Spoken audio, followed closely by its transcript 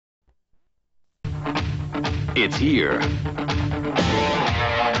It's here.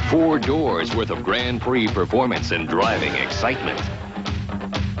 4 doors worth of Grand Prix performance and driving excitement.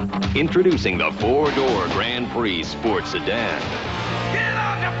 Introducing the 4-door Grand Prix Sports Sedan. Get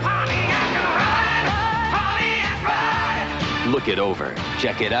on the Pontiac and ride! Look it over,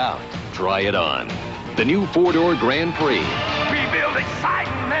 check it out, try it on. The new 4-door Grand Prix. Rebuild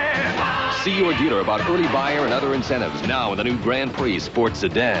excitement! See your dealer about early buyer and other incentives now in the new Grand Prix Sports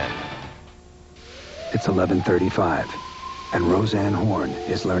Sedan. It's 11:35, and Roseanne Horn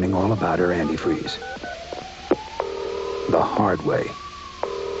is learning all about her antifreeze. The hard way.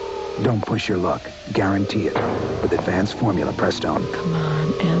 Don't push your luck. Guarantee it with advanced formula Prestone. Come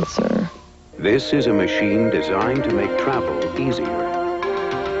on, answer. This is a machine designed to make travel easier.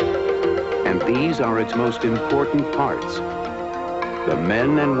 And these are its most important parts. The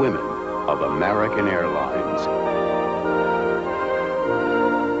men and women of American Airlines.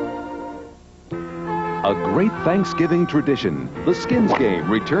 A great Thanksgiving tradition. The Skins game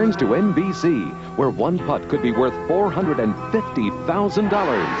returns to NBC, where one putt could be worth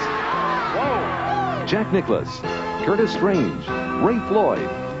 $450,000. Jack Nicklaus, Curtis Strange, Ray Floyd,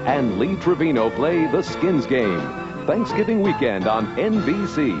 and Lee Trevino play the Skins game. Thanksgiving weekend on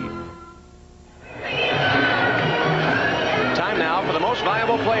NBC. Time now for the Most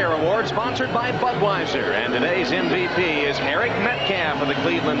Valuable Player Award, sponsored by Budweiser. And today's MVP is Eric Metcalf of the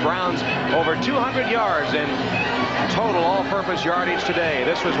Cleveland Browns. Over 200 yards in total all-purpose yardage today.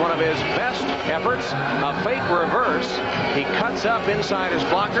 This was one of his best efforts. A fake reverse. He cuts up inside his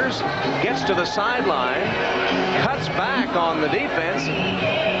blockers, gets to the sideline, cuts back on the defense,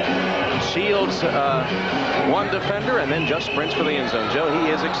 shields one defender, and then just sprints for the end zone. Joe, he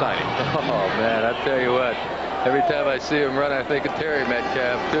is exciting. Oh, man, I tell you what. Every time I see him run, I think of Terry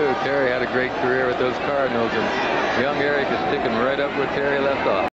Metcalf, too. Terry had a great career with those Cardinals, and young Eric is picking right up where Terry left off.